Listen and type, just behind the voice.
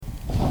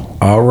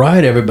All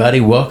right, everybody,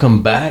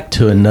 welcome back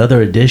to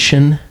another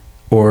edition,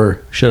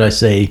 or should I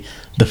say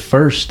the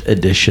first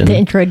edition The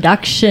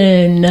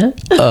introduction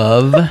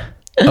of... Are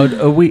you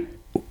going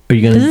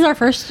to... This is our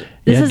first...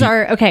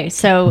 Okay,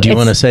 so... Do you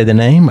want to say the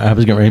name? I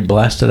was going to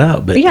blast it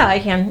out, but... Yeah, I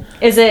can.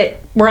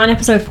 We're on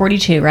episode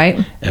 42,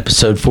 right?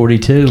 Episode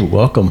 42,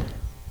 welcome.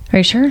 Are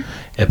you sure?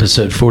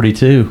 Episode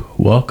 42,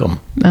 welcome.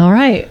 All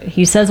right.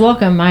 He says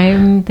welcome.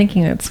 I'm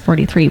thinking it's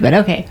 43, but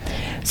okay.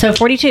 So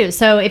 42.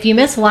 So if you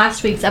missed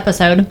last week's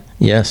episode...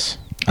 Yes.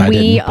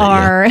 We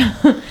are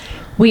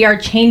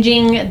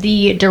changing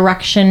the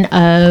direction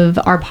of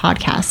our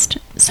podcast.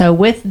 So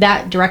with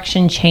that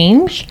direction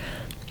change,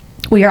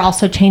 we are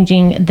also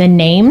changing the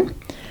name.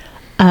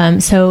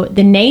 So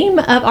the name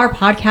of our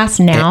podcast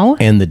now...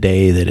 And the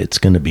day that it's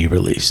going to be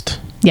released.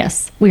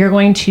 Yes.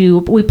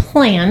 We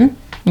plan...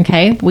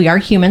 Okay, we are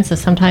human, so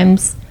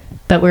sometimes,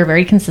 but we're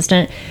very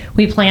consistent.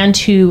 We plan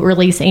to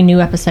release a new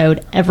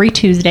episode every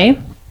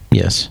Tuesday.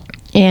 Yes.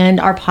 And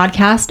our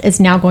podcast is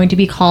now going to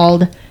be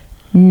called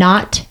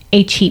Not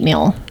a Cheat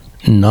Meal.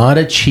 Not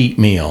a cheat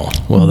meal.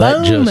 Well,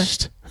 that Boom.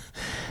 just...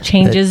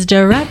 Changes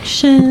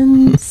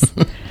directions.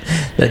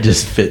 That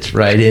just fits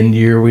right into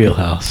your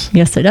wheelhouse.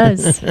 Yes, it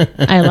does.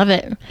 I love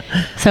it.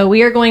 So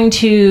we are going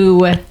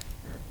to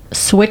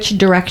switch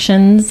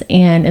directions,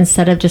 and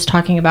instead of just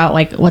talking about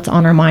like what's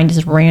on our mind,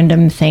 just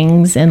random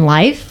things in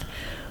life,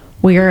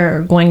 we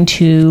are going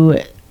to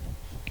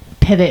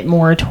pivot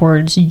more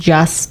towards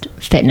just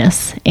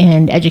fitness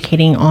and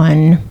educating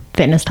on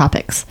fitness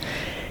topics.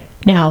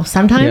 Now,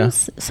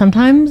 sometimes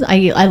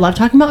I love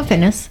talking about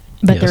fitness,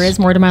 but there is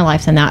more to my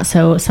life than that.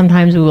 So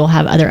sometimes we will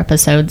have other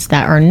episodes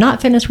that are not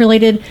fitness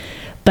related,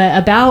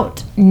 but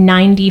about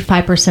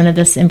 95% of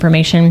this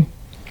information,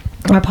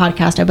 our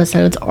podcast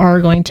episodes,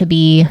 are going to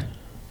be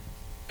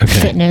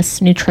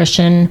fitness,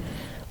 nutrition,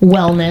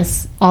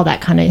 wellness, all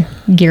that kind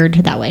of geared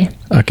that way.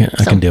 I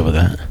can deal with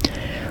that.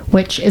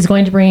 Which is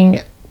going to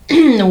bring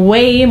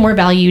way more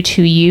value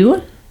to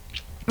you,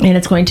 and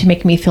it's going to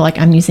make me feel like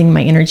I'm using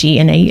my energy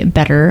in a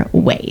better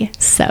way.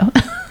 So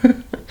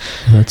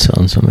that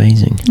sounds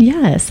amazing.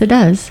 Yes, it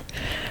does.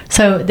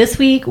 So this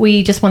week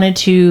we just wanted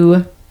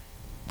to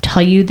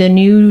tell you the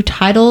new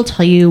title,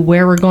 tell you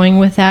where we're going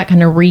with that,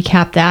 kind of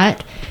recap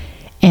that,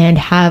 and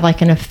have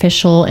like an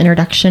official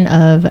introduction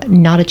of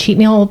Not a Cheat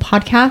Meal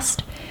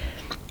podcast.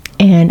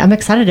 And I'm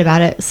excited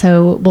about it.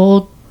 So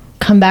we'll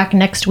come back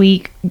next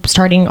week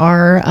starting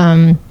our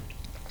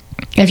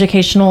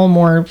educational,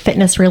 more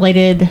fitness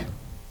related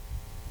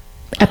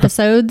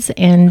episodes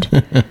and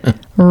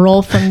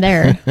roll from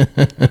there.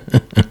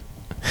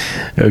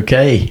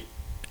 Okay.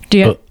 Do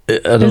you, I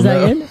don't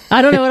know. Good?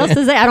 I don't know what else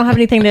to say. I don't have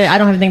anything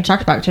to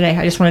talk about today.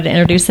 I just wanted to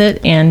introduce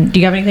it. And do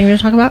you have anything to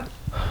talk about?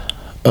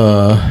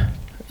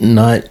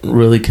 Not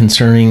really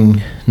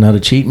concerning Not a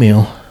Cheat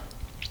Meal.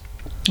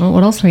 Well,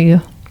 what else are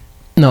you?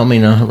 No, I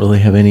mean, I don't really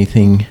have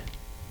anything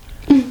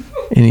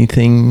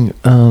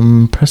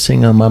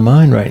pressing on my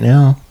mind right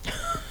now.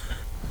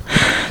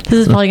 This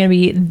is probably going to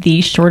be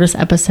the shortest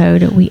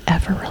episode we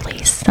ever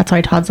release. That's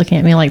why Todd's looking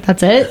at me like,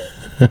 that's it?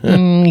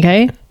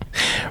 Okay.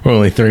 We're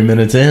only 3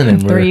 minutes in.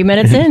 And 3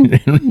 minutes in.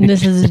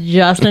 This is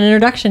just an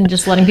introduction,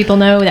 just letting people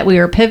know that we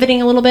are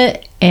pivoting a little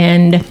bit,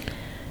 and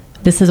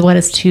this is what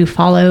is to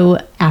follow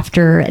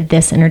after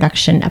this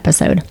introduction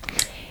episode.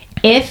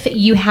 If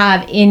you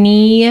have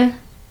any...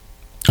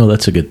 Oh,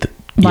 that's a good thing.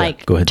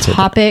 Go ahead,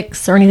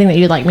 topics or anything that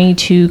you'd like me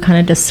to kind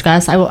of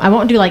discuss, I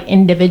won't do like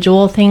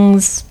individual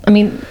things. I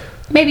mean,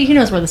 maybe who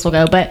knows where this will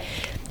go, but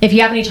if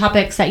you have any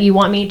topics that you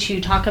want me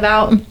to talk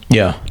about,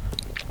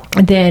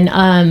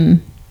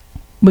 then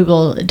we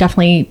will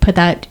definitely put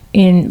that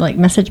in, like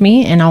message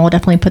me, and I will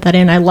definitely put that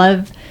in. I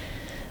love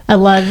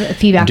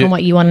feedback on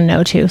what you want to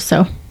know too.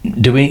 So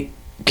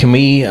can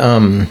we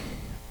I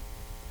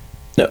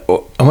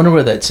wonder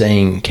where that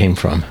saying came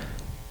from,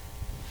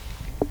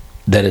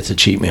 that it's a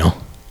cheat meal.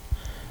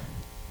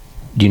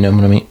 Do you know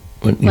what I mean?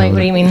 What do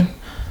you mean?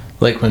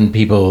 Like when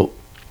people,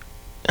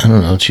 I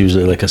don't know, it's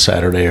usually like a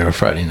Saturday or a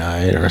Friday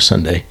night or a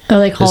Sunday. Oh,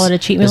 they call it a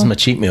cheat meal? This is my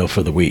cheat meal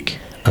for the week.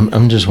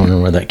 I'm just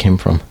wondering where that came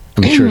from.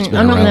 I'm sure it's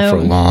been around for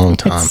a long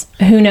time.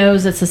 Who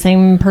knows? It's the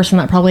same person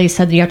that probably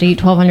said that you have to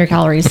eat 1,200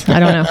 calories. I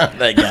don't know.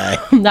 That guy.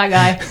 That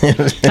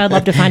guy. I'd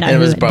love to find out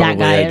who that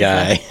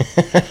guy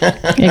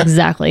is.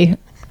 Exactly.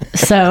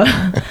 So,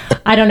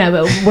 I don't know,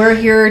 but we're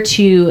here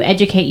to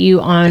educate you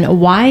on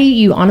why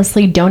you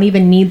honestly don't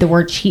even need the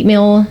word cheat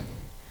meal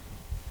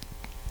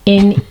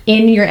in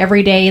your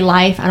everyday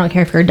life. I don't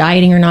care if you're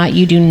dieting or not.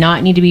 You do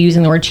not need to be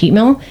using the word cheat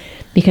meal,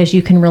 because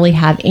you can really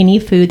have any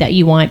food that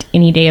you want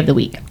any day of the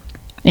week.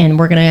 And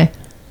we're gonna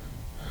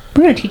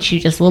teach you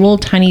just little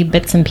tiny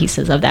bits and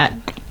pieces of that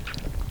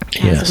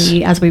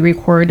as we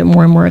record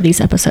more and more of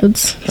these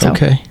episodes. So.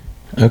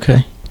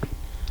 Okay.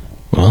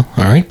 Well,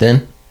 all right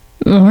then.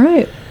 All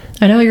right.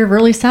 I know you're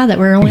really sad that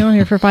we're only on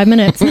here for 5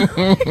 minutes.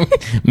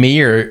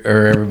 Me or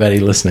everybody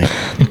listening?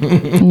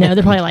 No,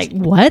 they're probably like,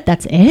 what?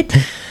 That's it?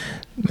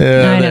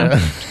 I know.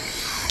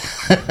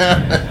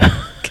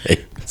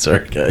 Okay.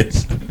 Sorry,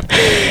 guys.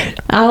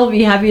 I'll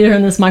be happy to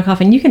turn this mic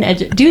off, and you can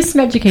do some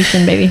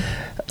education, baby.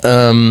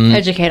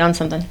 Educate on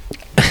something.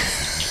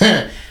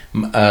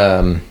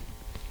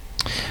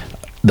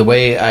 The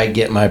way I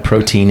get my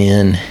protein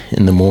in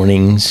the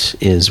mornings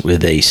is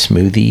with a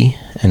smoothie,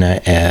 and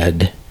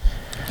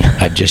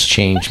I just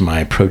changed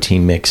my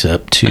protein mix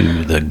up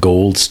to the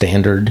gold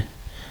standard.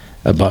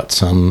 I bought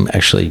some,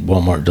 actually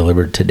Walmart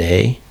delivered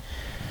today.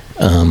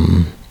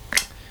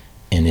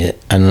 And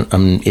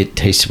it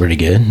tastes pretty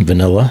good,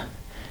 vanilla,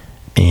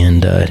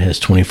 and it has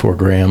 24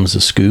 grams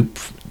a scoop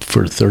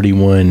for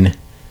 31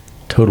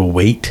 total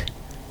weight.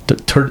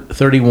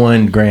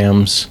 31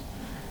 grams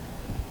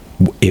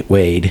it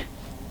weighed,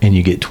 and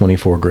you get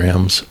 24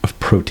 grams of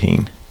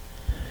protein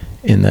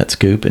in that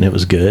scoop, and it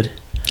was good.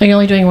 Are you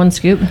only doing one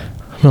scoop?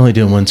 I'm only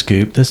doing one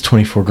scoop. That's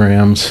 24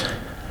 grams.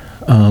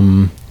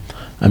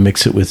 I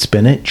mix it with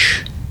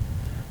spinach,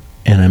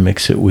 and I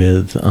mix it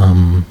with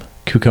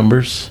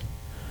cucumbers,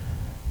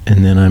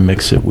 and then I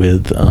mix it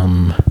with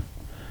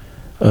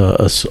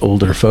us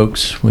older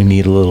folks. We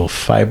need a little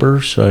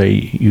fiber, so I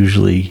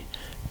usually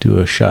do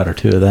a shot or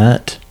two of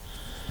that.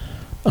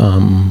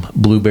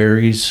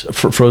 Blueberries,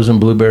 frozen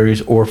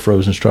blueberries or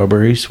frozen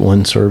strawberries,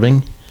 1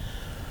 serving.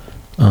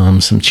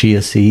 Some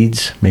chia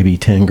seeds, maybe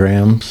 10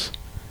 grams.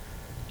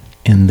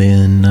 And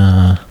then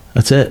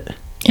that's it.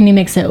 And you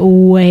mix it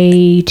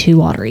way too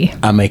watery.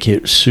 I make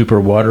it super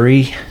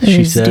watery,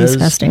 she says. It's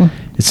disgusting.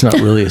 It's not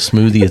really a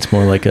smoothie. It's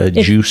more like a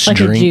juice like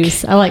drink. A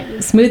juice. I like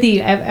smoothie.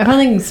 If I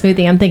think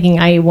smoothie, I'm thinking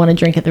I want to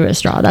drink it through a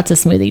straw. That's a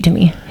smoothie to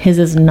me. His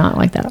is not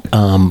like that.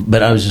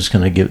 But I was just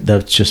going to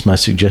that's just my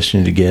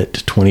suggestion, to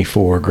get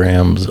 24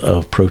 grams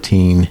of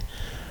protein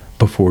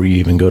before you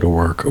even go to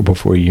work or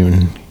before you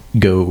even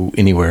go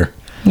anywhere.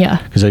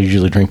 Yeah. Because I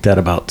usually drink that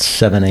about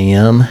 7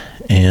 a.m.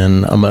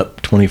 and I'm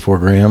up 24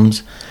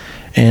 grams.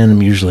 And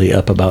I'm usually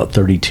up about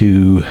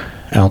 32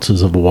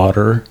 ounces of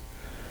water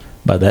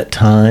by that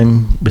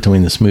time,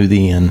 between the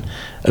smoothie and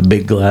a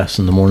big glass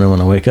in the morning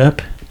when I wake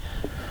up.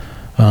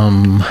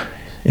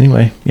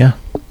 Anyway, yeah.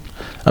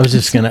 I was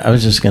just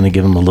gonna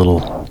give them a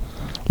little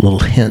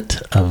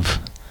hint of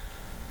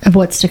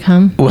what's to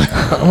come.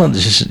 Well,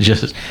 just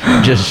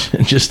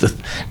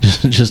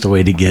a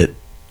way to get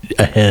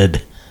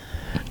ahead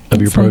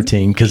of your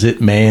protein, because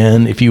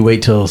if you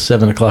wait till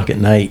 7 o'clock at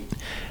night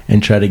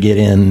and try to get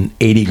in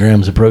 80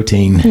 grams of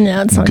protein,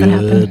 no, it's not going to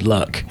happen. Good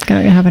luck. It's not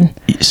going to happen.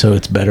 So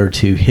it's better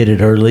to hit it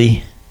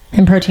early.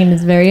 And protein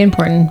is very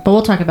important, but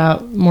we'll talk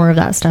about more of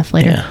that stuff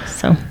later. Yeah.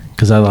 So,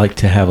 because I like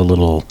to have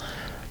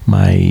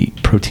my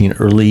protein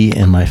early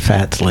and my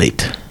fats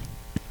late.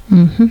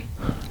 Mm-hmm.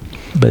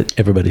 But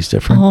everybody's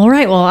different. All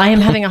right. Well, I am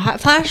having a hot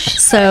flash,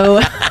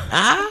 so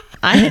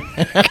I'm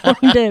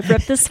going to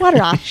rip this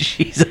sweater off.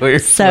 She's over here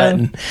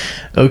sweating.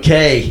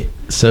 Okay.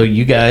 So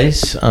you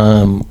guys,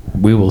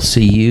 we will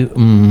see you,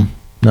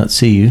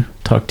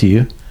 talk to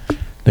you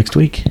next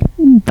week.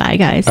 Bye,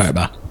 guys. All right,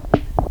 bye.